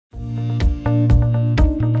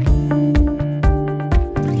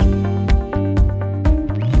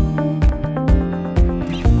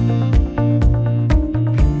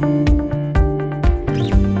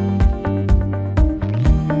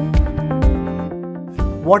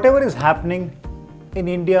Whatever is happening in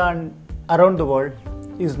India and around the world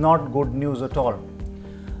is not good news at all.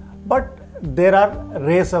 But there are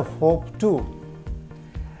rays of hope too.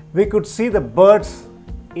 We could see the birds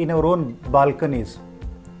in our own balconies,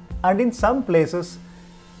 and in some places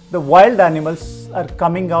the wild animals are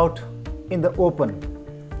coming out in the open.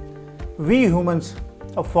 We humans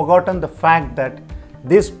have forgotten the fact that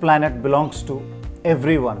this planet belongs to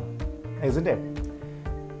everyone, isn't it?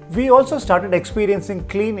 We also started experiencing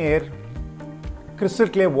clean air, crystal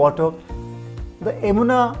clear water. The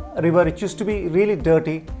Yamuna river, which used to be really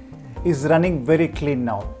dirty, is running very clean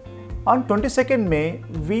now. On 22nd May,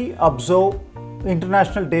 we observe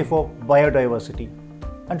International Day for Biodiversity.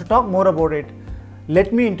 And to talk more about it,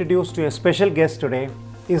 let me introduce to a special guest today.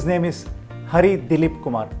 His name is Hari Dilip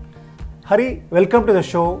Kumar. Hari, welcome to the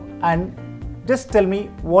show, and just tell me,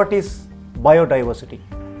 what is biodiversity?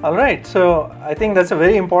 All right, so I think that's a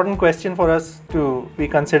very important question for us to be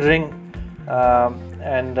considering,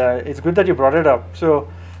 and it's good that you brought it up. So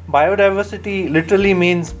biodiversity literally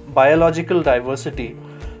means biological diversity,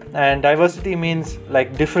 and diversity means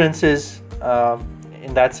like differences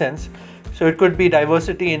in that sense. So it could be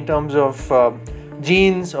diversity in terms of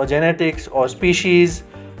genes or genetics or species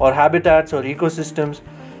or habitats or ecosystems,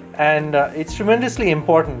 and it's tremendously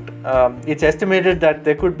important. It's estimated that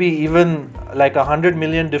there could be even like 100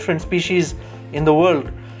 million different species in the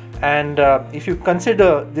world, and if you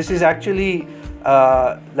consider, this is actually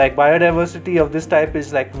like biodiversity of this type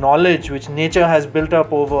is like knowledge which nature has built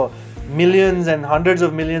up over millions and hundreds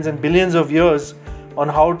of millions and billions of years on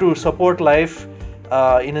how to support life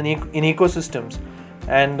in ecosystems,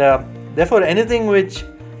 and therefore anything which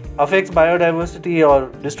affects biodiversity or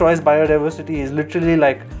destroys biodiversity is literally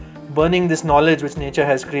like burning this knowledge which nature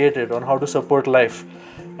has created on how to support life.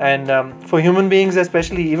 And for human beings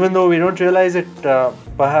especially, even though we don't realize it,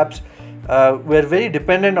 perhaps we're very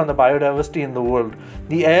dependent on the biodiversity in the world.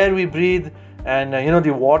 The air we breathe, and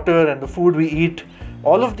the water and the food we eat,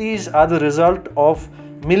 all of these are the result of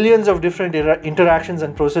millions of different interactions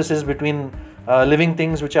and processes between living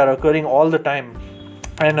things which are occurring all the time.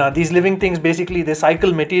 And these living things, basically they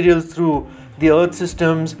cycle materials through the earth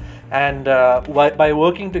systems, and by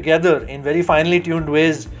working together in very finely tuned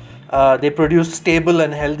ways, they produce stable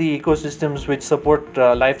and healthy ecosystems which support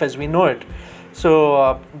life as we know it.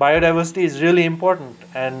 So biodiversity is really important,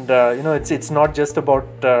 and it's not just about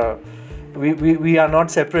we are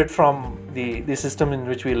not separate from the system in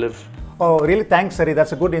which we live. Oh, really? Thanks, Hari.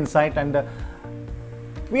 That's a good insight. And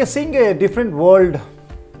we are seeing a different world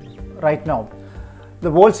right now.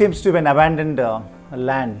 The world seems to be an abandoned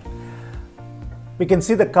land. We can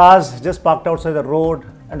see the cars just parked outside the road,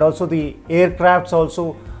 and also the aircrafts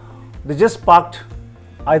also, they just parked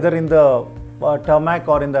either in the tarmac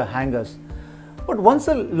or in the hangars. But once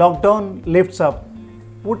the lockdown lifts up,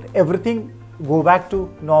 would everything go back to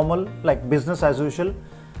normal, like business as usual?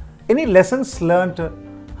 Any lessons learned,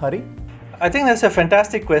 Hari? I think that's a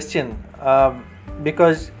fantastic question,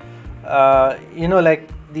 because it's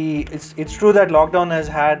true that lockdown has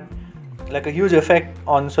had like a huge effect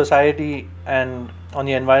on society and on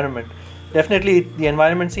the environment. Definitely the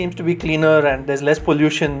environment seems to be cleaner and there's less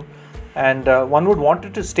pollution, and one would want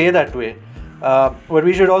it to stay that way. But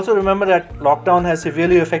we should also remember that lockdown has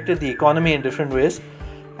severely affected the economy in different ways,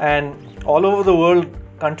 and all over the world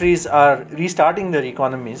countries are restarting their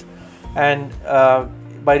economies, and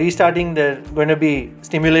by restarting they're going to be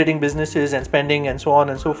stimulating businesses and spending and so on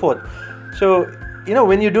and so forth. So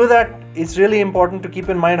when you do that, it's really important to keep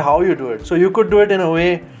in mind how you do it. So you could do it in a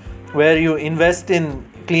way where you invest in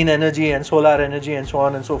clean energy and solar energy and so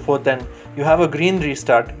on and so forth, and you have a green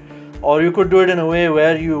restart. Or you could do it in a way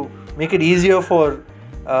where you make it easier for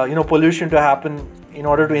pollution to happen in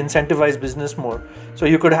order to incentivize business more. So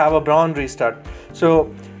you could have a brown restart.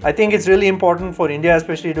 So I think it's really important for India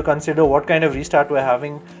especially to consider what kind of restart we're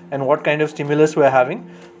having and what kind of stimulus we're having.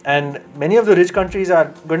 And many of the rich countries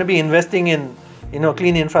are going to be investing in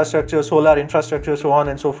clean infrastructure, solar infrastructure, so on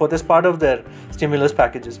and so forth as part of their stimulus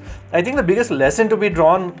packages. I think the biggest lesson to be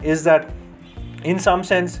drawn is that in some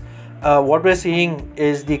sense what we're seeing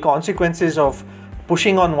is the consequences of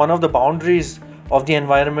pushing on one of the boundaries of the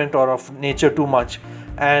environment or of nature too much.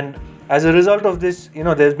 And as a result of this,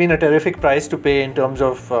 there's been a terrific price to pay in terms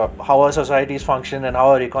of how our societies function and how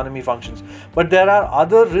our economy functions. But there are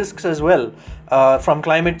other risks as well, from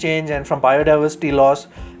climate change and from biodiversity loss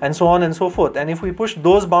and so on and so forth. And if we push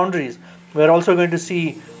those boundaries, we're also going to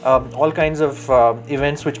see all kinds of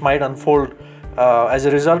events which might unfold as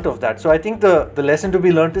a result of that. So I think the lesson to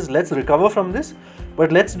be learned is, let's recover from this,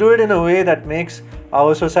 but let's do it in a way that makes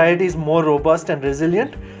our societies more robust and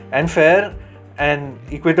resilient and fair and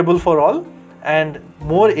equitable for all, and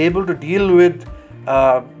more able to deal with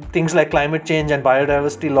things like climate change and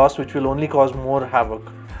biodiversity loss, which will only cause more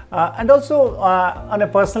havoc. And also, on a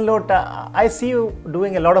personal note, I see you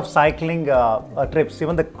doing a lot of cycling trips,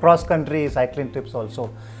 even the cross-country cycling trips also.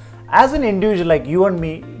 As an individual like you and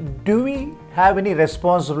me, do we have any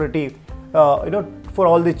responsibility, for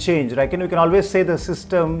all the change? Right? We can always say the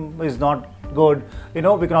system is not good. We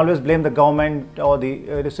can always blame the government or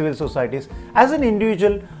the civil societies. As an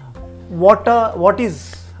individual, what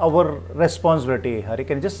is our responsibility? Hari,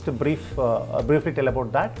 can you just briefly tell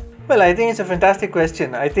about that? Well, I think it's a fantastic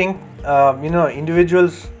question. I think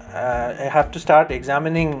individuals have to start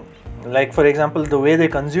examining, like for example, the way they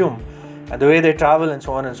consume and the way they travel and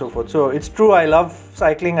so on and so forth. So it's true, I love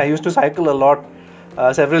cycling. I used to cycle a lot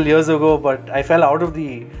several years ago, but I fell out of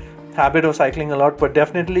the habit of cycling a lot. But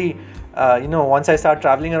definitely, once I start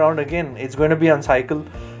traveling around again, it's going to be on cycle.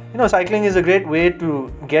 Cycling is a great way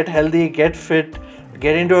to get healthy, get fit,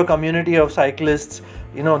 get into a community of cyclists,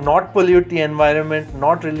 not pollute the environment,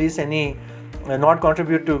 not release any, not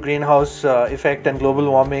contribute to greenhouse effect and global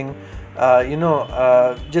warming,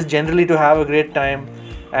 just generally to have a great time.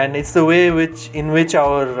 And it's the way in which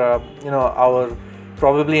our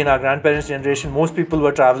probably in our grandparents' generation, most people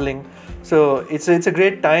were traveling. So it's a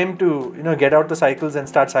great time to get out the cycles and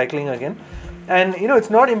start cycling again. And it's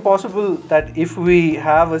not impossible that if we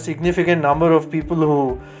have a significant number of people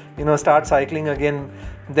who start cycling again,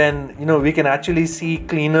 then we can actually see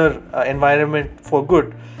cleaner environment for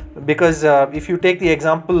good. Because if you take the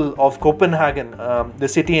example of Copenhagen, the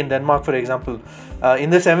city in Denmark, for example, in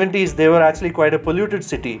the 70s they were actually quite a polluted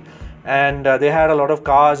city, and they had a lot of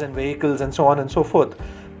cars and vehicles and so on and so forth.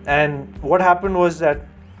 And what happened was that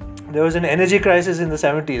there was an energy crisis in the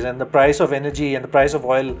 70s, and the price of energy and the price of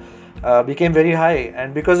oil became very high.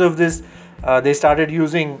 And because of this, they started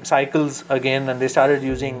using cycles again, and they started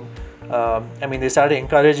using they started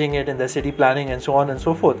encouraging it in their city planning and so on and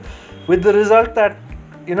so forth, with the result that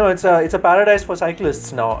it's a paradise for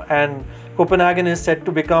cyclists now. And Copenhagen is set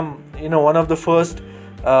to become one of the first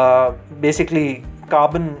basically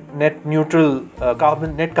carbon net neutral,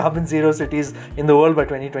 carbon zero cities in the world by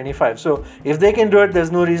 2025. So if they can do it,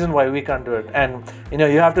 there's no reason why we can't do it. And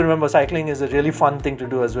you have to remember, cycling is a really fun thing to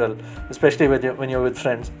do as well, especially when you're with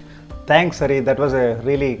friends. Thanks, Hari. That was a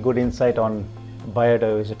really good insight on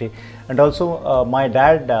biodiversity. And also, my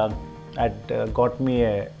dad had got me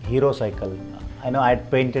a hero cycle. I had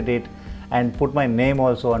painted it and put my name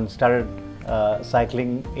also, and started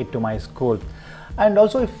cycling it to my school. And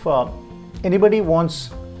also, if anybody wants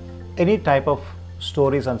any type of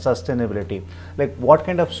stories on sustainability, like what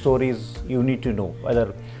kind of stories you need to know,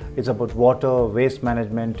 whether it's about water, waste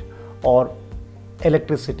management, or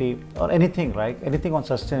electricity, or anything, right? Anything on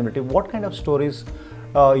sustainability, what kind of stories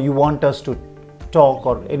you want us to talk,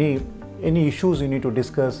 or any issues you need to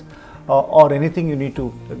discuss, or anything you need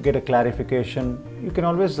to get a clarification, you can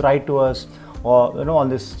always write to us, or on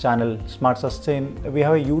this channel SmartSustain. We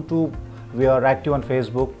have a YouTube, we are active on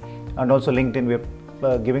Facebook, and also LinkedIn.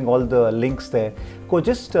 We're giving all the links there.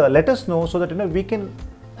 Just let us know, so that we can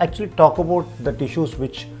actually talk about the issues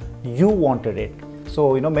which you wanted it.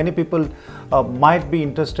 So many people might be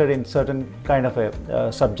interested in certain kind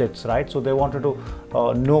of subjects, right? So they wanted to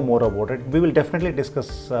know more about it. We will definitely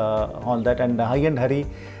discuss on that, and I and Hari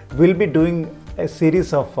will be doing a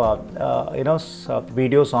series of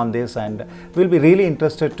videos on this, and we'll be really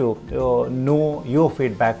interested to know your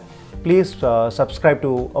feedback. Please subscribe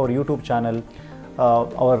to our YouTube channel,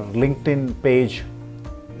 our LinkedIn page,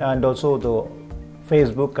 and also the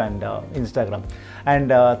Facebook and Instagram. And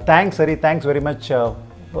thanks, Hari. Thanks very much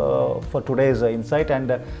for today's insight,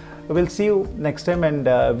 and we'll see you next time,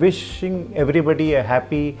 and wishing everybody a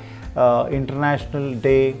happy International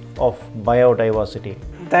Day of Biodiversity.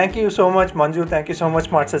 Thank you so much, Manju. Thank you so much,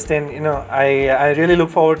 SmartSustain. I really look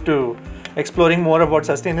forward to exploring more about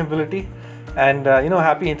sustainability. And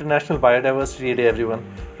happy International Biodiversity Day, everyone.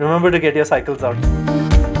 Remember to get your cycles out.